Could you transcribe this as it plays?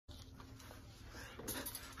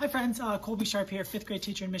Hi friends, Colby Sharp here, 5th grade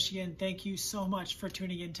teacher in Michigan. Thank you so much for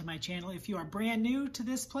tuning into my channel. If you are brand new to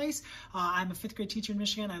this place, I'm a 5th grade teacher in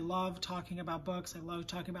Michigan. I love talking about books. I love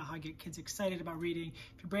talking about how I get kids excited about reading.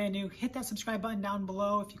 If you're brand new, hit that subscribe button down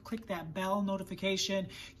below. If you click that bell notification,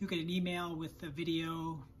 you get an email with the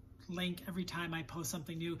video link every time I post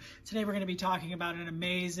something new. Today we're going to be talking about an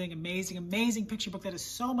amazing picture book that is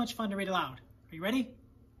so much fun to read aloud. Are you ready?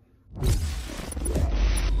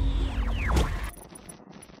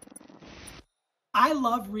 I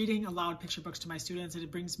love reading aloud picture books to my students, and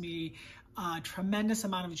it brings me a tremendous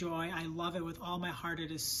amount of joy. I love it with all my heart.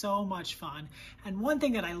 It is so much fun. And one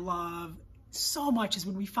thing that I love so much is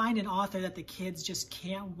when we find an author that the kids just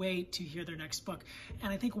can't wait to hear their next book.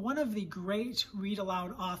 And I think one of the great read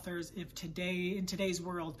aloud authors in today's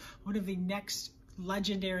world, one of the next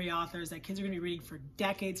legendary authors that kids are going to be reading for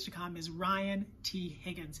decades to come is Ryan T.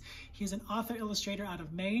 Higgins. He's an author illustrator out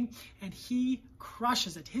of Maine, and he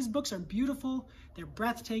crushes it. His books are beautiful. They're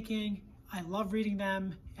breathtaking. I love reading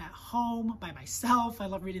them at home by myself. I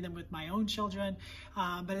love reading them with my own children.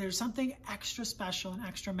 But there's something extra special and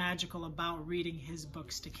extra magical about reading his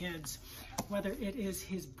books to kids. Whether it is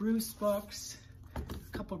his Bruce books, a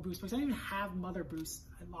couple of Bruce books. I don't even have Mother Bruce.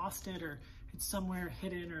 I lost it, or it's somewhere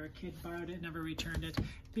hidden, or a kid borrowed it, never returned it.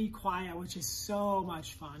 Be Quiet, which is so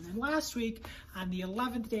much fun. And last week, on the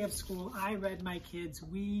 11th day of school, I read my kids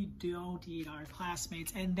We Don't Eat Our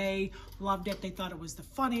Classmates, and they loved it. They thought it was the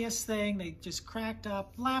funniest thing. They just cracked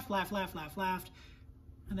up, laughed.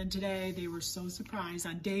 And then today, they were so surprised.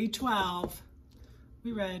 On day 12,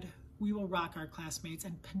 we read We Will Rock Our Classmates,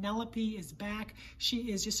 and Penelope is back.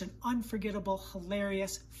 She is just an unforgettable,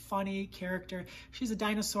 hilarious, funny character. She's a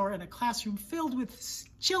dinosaur in a classroom filled with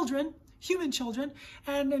children, human children.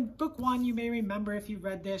 And in book 1, you may remember if you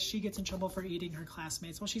read this, she gets in trouble for eating her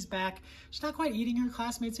classmates. Well, she's back. She's not quite eating her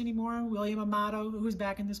classmates anymore. William Amato, who's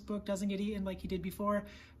back in this book, doesn't get eaten like he did before.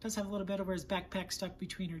 Does have a little bit of his backpack stuck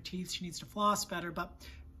between her teeth. She needs to floss better, but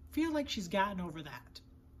feel like she's gotten over that.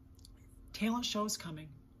 Talent show is coming.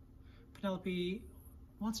 Penelope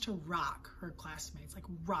wants to rock her classmates, like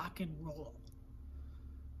rock and roll.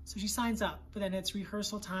 So she signs up, but then it's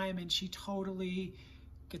rehearsal time and she totally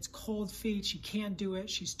gets cold feet. She can't do it.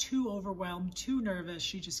 She's too overwhelmed, too nervous.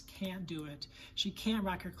 She just can't do it. She can't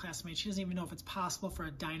rock her classmates. She doesn't even know if it's possible for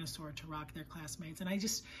a dinosaur to rock their classmates. And I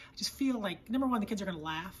just feel like, number one, the kids are going to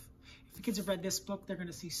laugh. If the kids have read this book, they're going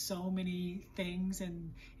to see so many things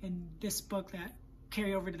in this book that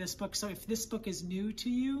carry over to this book. So if this book is new to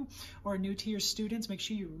you or new to your students, make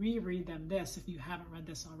sure you reread them this if you haven't read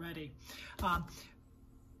this already.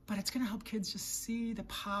 But it's going to help kids just see the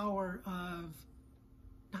power of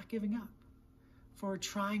not giving up, for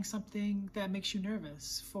trying something that makes you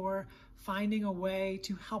nervous, for finding a way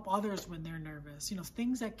to help others when they're nervous. You know,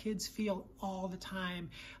 things that kids feel all the time.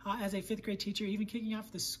 As a 5th grade teacher, even kicking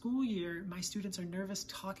off the school year, my students are nervous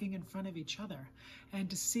talking in front of each other. And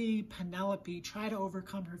to see Penelope try to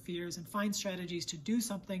overcome her fears and find strategies to do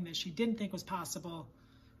something that she didn't think was possible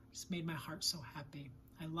just made my heart so happy.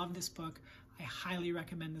 I love this book. I highly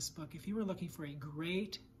recommend this book. If you were looking for a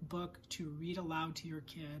great book to read aloud to your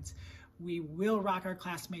kids, We Will Rock Our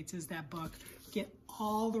Classmates is that book. Get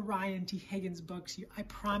all the Ryan T. Higgins books. I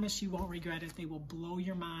promise you won't regret it. They will blow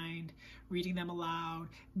your mind reading them aloud.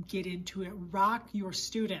 Get into it. Rock your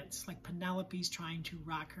students like Penelope's trying to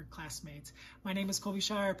rock her classmates. My name is Colby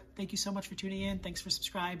Sharp. Thank you so much for tuning in. Thanks for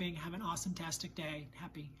subscribing. Have an awesome-tastic day.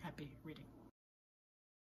 Happy reading.